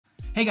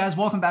Hey guys,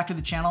 welcome back to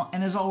the channel,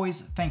 and as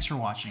always, thanks for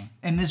watching.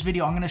 In this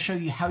video, I'm going to show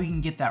you how you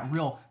can get that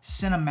real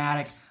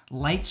cinematic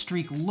light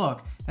streak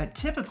look that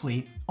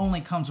typically only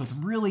comes with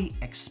really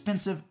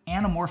expensive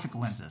anamorphic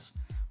lenses.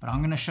 But I'm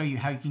going to show you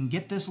how you can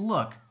get this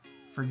look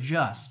for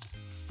just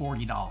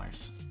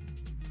 $40.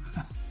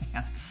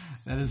 Man,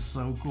 that is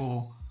so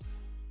cool.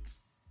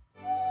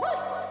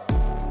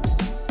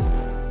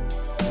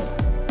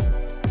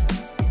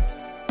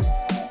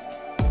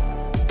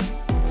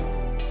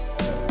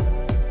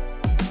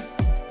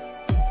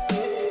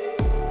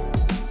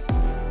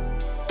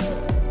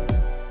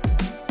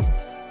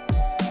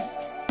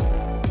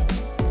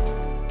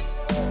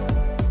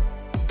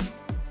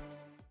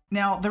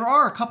 Now, there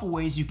are a couple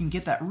ways you can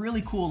get that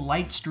really cool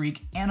light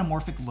streak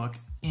anamorphic look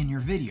in your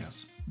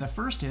videos. The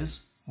first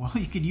is, well,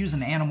 you could use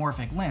an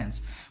anamorphic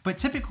lens, but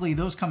typically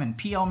those come in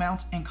PL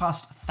mounts and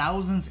cost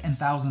thousands and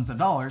thousands of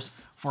dollars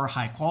for a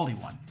high quality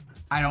one.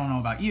 I don't know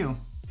about you,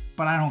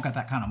 but I don't got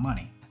that kind of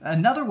money.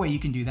 Another way you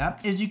can do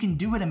that is you can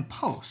do it in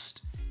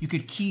post. You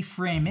could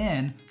keyframe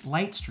in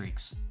light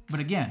streaks, but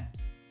again,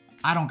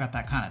 I don't got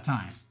that kind of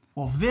time.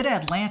 Well, Vid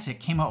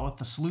Atlantic came out with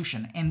the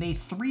solution and they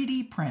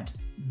 3D print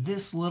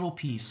this little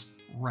piece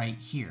right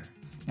here.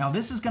 Now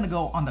this is going to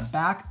go on the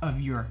back of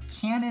your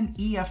Canon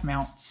EF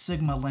mount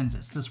Sigma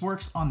lenses. This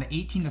works on the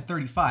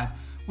 18-35,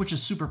 which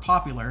is super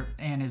popular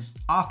and is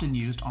often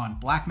used on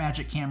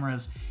Blackmagic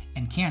cameras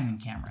and Canon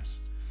cameras.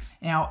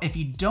 Now, if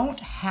you don't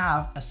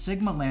have a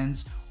Sigma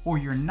lens or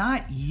you're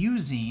not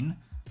using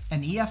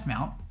an EF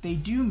mount, they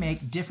do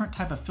make different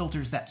type of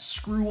filters that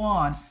screw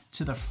on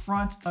to the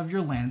front of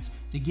your lens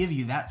to give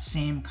you that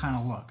same kind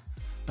of look.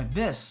 But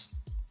this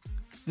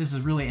is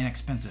really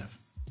inexpensive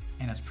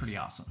and it's pretty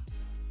awesome.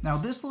 Now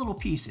this little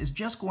piece is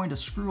just going to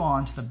screw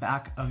on to the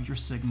back of your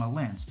Sigma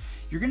lens.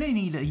 You're going to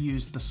need to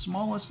use the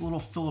smallest little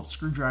Phillips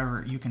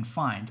screwdriver you can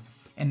find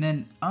and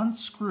then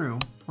unscrew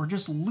or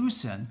just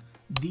loosen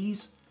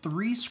these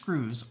 3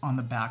 screws on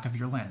the back of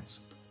your lens.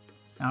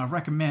 Now I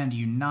recommend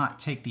you not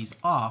take these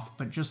off,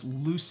 but just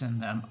loosen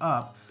them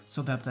up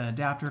so that the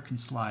adapter can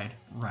slide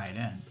right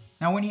in.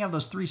 Now when you have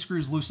those 3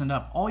 screws loosened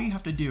up, all you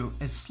have to do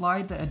is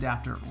slide the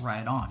adapter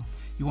right on.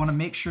 You want to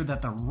make sure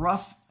that the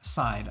rough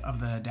side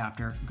of the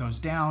adapter goes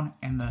down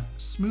and the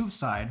smooth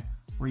side,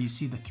 where you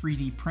see the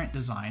 3D print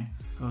design,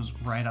 goes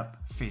right up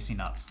facing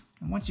up.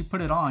 And once you put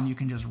it on, you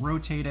can just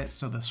rotate it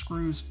so the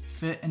screws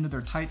fit into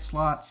their tight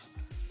slots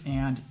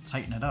and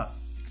tighten it up.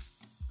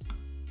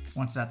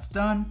 Once that's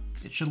done,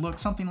 it should look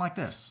something like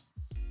this.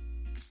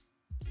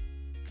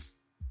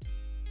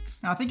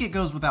 Now I think it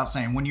goes without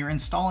saying, when you're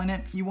installing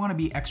it, you want to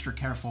be extra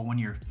careful when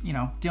you're,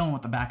 dealing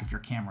with the back of your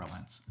camera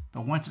lens.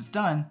 But once it's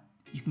done,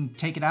 you can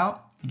take it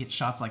out and get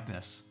shots like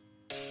this.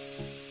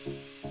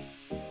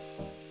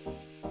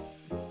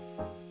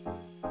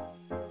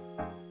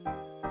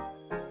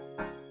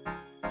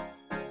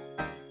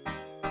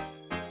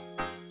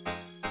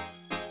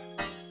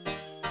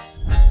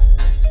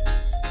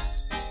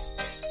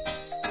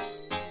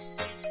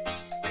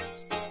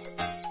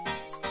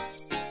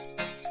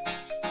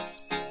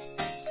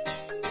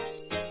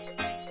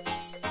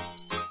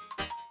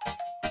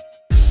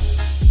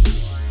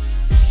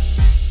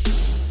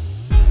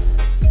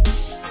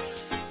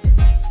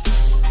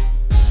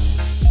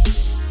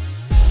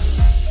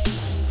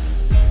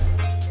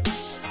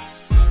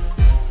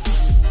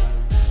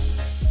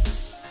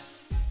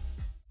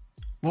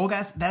 Well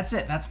guys, that's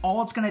it. That's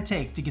all it's gonna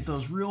take to get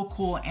those real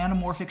cool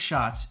anamorphic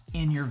shots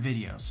in your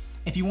videos.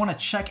 If you wanna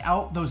check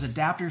out those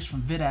adapters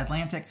from Vid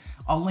Atlantic,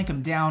 I'll link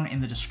them down in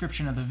the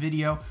description of the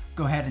video.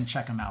 Go ahead and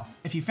check them out.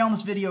 If you found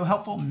this video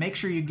helpful, make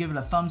sure you give it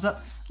a thumbs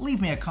up,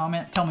 leave me a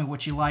comment, tell me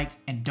what you liked,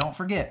 and don't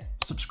forget,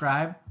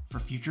 subscribe for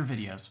future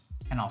videos.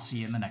 And I'll see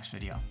you in the next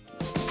video.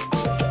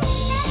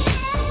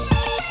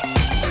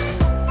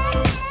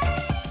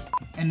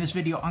 In this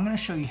video, I'm gonna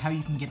show you how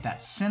you can get that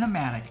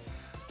cinematic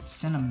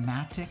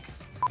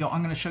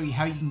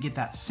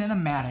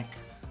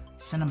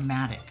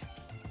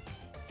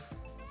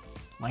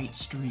light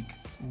streak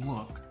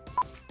look.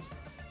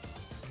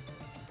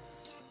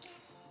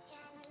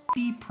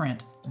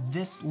 Print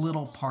this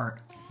little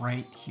part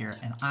right here,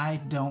 and I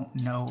don't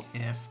know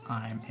if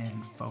I'm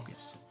in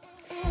focus.